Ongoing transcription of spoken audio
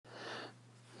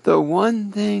The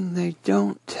one thing they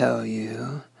don't tell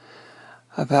you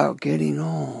about getting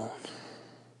old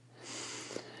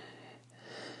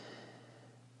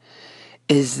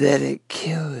is that it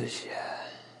kills you.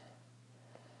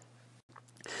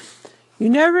 You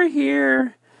never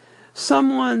hear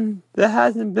someone that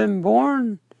hasn't been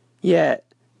born yet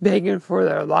begging for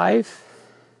their life.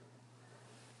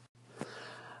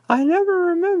 I never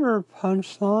remember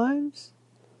punchlines.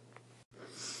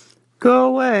 Go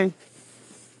away.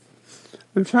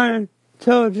 I'm trying to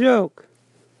tell a joke.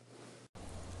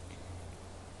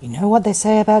 You know what they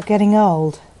say about getting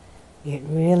old? It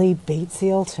really beats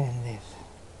the alternative.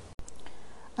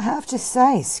 I have to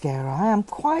say, Scare Eye, I'm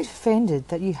quite offended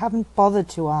that you haven't bothered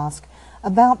to ask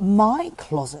about my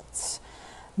closets.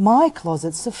 My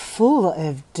closets are full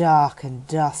of dark and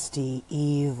dusty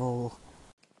evil.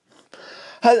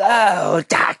 Hello,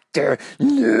 Doctor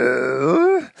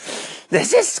No.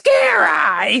 This is Scare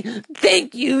Eye.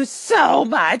 Thank you so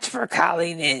much for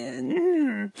calling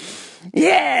in.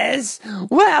 Yes,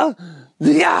 well,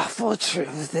 the awful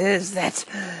truth is that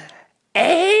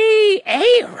Aaron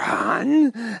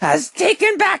has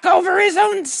taken back over his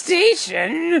own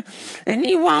station, and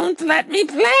he won't let me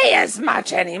play as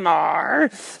much anymore.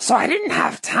 So I didn't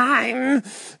have time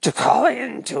to call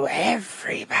in to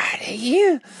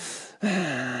everybody.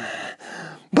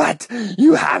 But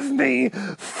you have me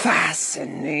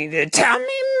fascinated. Tell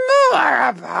me more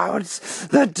about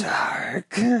the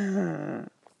dark.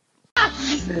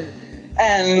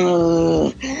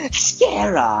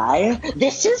 Scare Eye,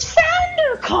 this is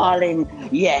Founder calling.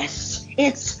 Yes,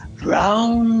 it's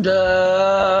Founder.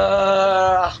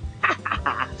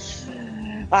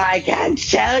 I can't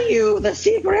tell you the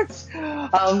secrets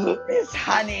of Miss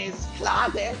Honey's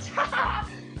closet.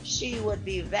 She would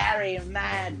be very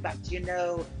mad, but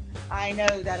I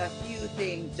know that a few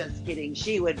things, just kidding,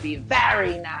 she would be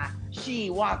very nice. She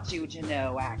wants you to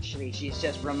know, actually. She's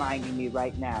just reminding me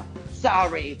right now.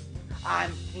 Sorry,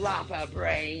 I'm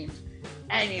flopper-brained.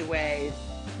 Anyways,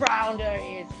 Founder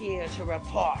is here to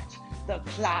report the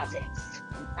closets.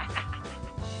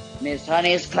 Miss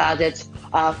Honey's closets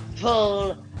are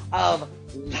full of...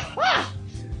 Are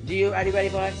you ready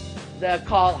for it? They're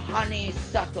called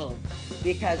honeysuckles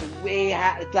because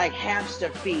it's like hamster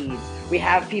feeds. We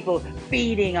have people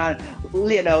feeding on,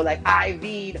 like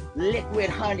IV liquid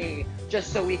honey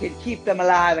just so we can keep them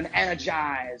alive and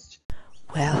energized.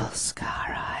 Well, Scare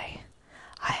Eye,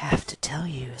 I have to tell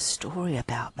you a story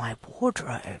about my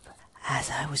wardrobe.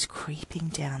 As I was creeping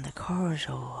down the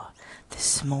corridor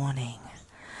this morning,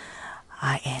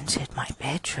 I entered my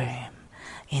bedroom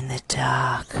in the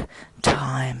dark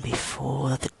time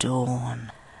before the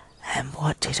dawn. And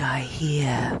what did I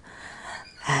hear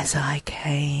as I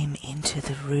came into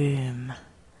the room?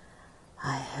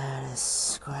 I heard a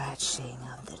scratching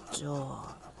of the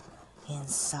door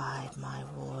inside my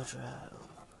wardrobe.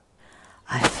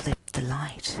 I flipped the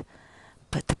light,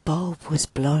 but the bulb was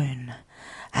blown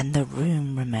and the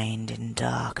room remained in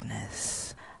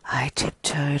darkness. I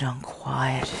tiptoed on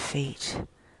quiet feet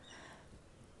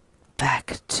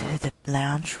back to the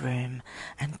lounge room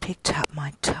and picked up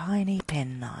my tiny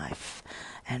penknife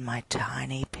and my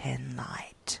tiny pen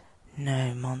light.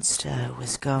 No monster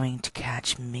was going to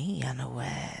catch me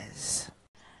unawares.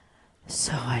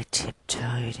 So I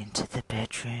tiptoed into the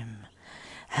bedroom,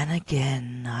 and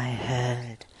again I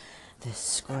heard the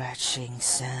scratching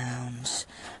sound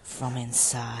from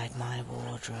inside my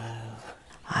wardrobe.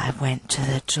 I went to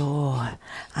the door,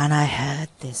 and I heard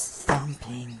this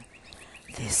thumping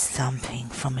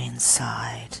from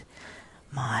inside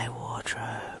my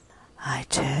wardrobe. I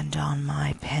turned on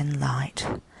my pen light,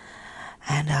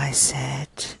 and I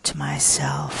said to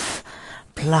myself,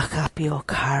 "Pluck up your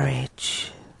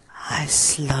courage." I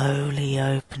slowly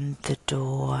opened the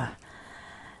door,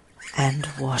 and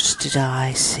what did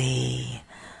I see?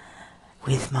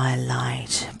 With my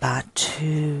light, but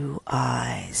two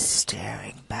eyes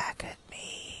staring back at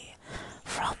me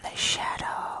from the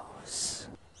shadows.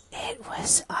 It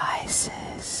was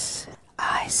Isis.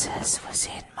 Isis was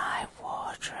in my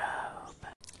wardrobe.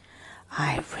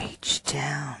 I reached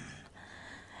down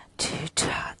to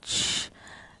touch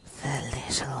the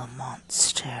little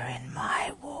monster in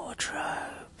my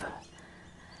wardrobe.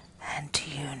 And do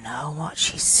you know what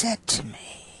she said to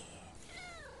me?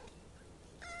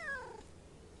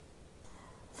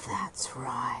 That's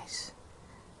right.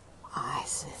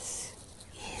 Isis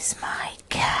is my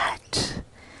cat.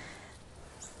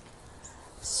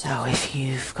 So if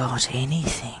you've got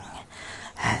anything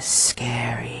as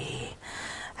scary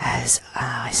as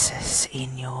Isis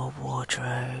in your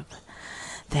wardrobe,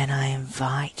 then I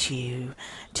invite you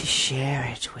to share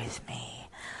it with me.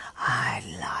 I'd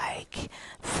like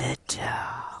the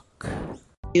dark.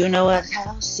 You know what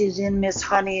else is in Miss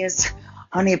Honey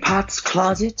Pot's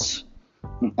closet?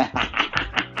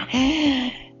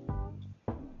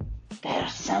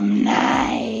 There's some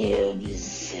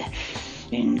knives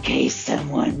in case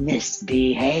someone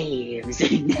misbehaves.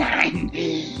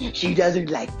 She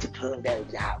doesn't like to pull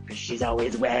those out because she's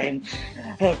always wearing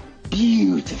her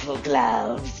beautiful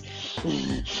gloves.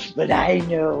 But I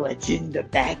know what's in the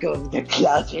back of the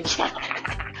closet.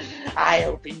 I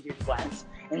opened it once,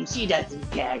 and she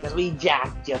doesn't care because we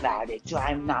joked about it, so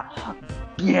I'm not,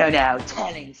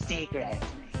 telling secrets.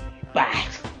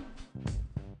 But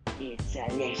it's a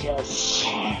little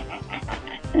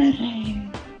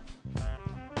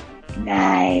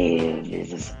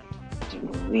knives.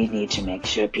 We need to make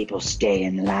sure people stay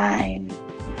in line.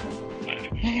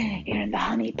 Here in the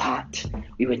honey pot,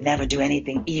 we would never do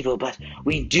anything evil, but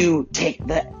we do take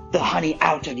the honey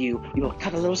out of you. We will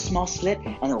cut a little small slit,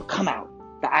 and it will come out.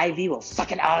 The IV will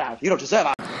suck it all out. You don't deserve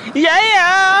it.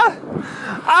 Yeah,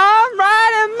 I'm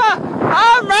riding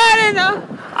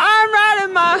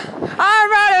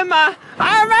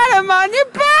my new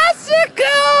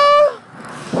bicycle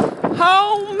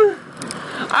home.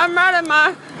 I'm riding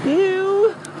my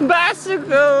new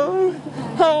bicycle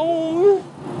home.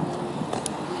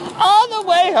 All the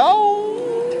way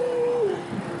home.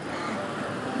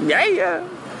 Yeah.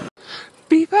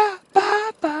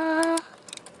 Beep-ba-ba-ba.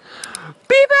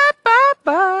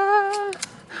 Beep-ba-ba-ba.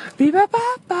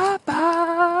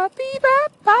 Beep-ba-ba-ba-ba.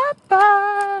 Beep-ba-ba-ba.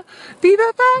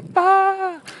 Beep-ba-ba-ba.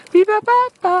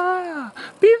 Beep-ba-ba-ba.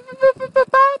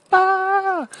 Beep-ba-ba-ba-ba.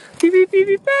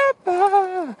 Beep-beep-beep-ba-ba.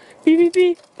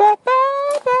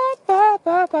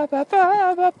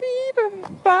 Beep-beep-ba-ba-ba-ba-ba-ba-ba-ba.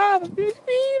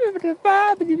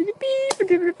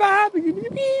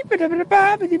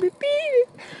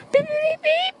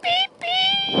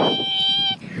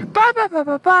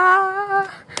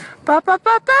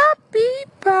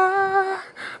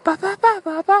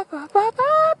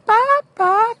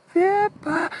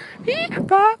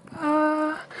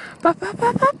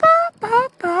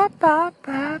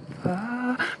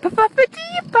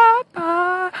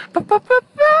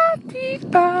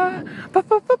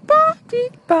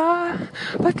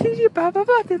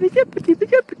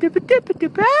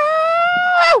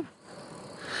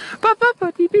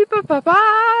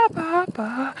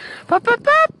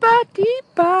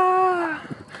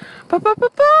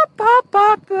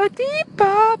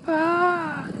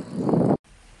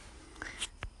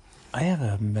 I have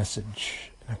a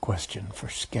message and a question for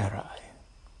Scarai.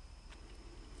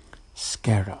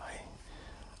 Scarai,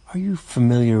 are you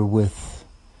familiar with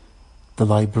the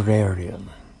librarian?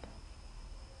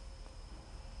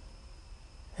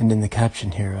 And in the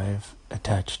caption here I've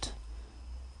attached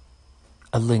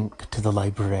a link to the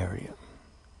librarian.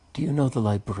 Do you know the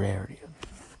librarian?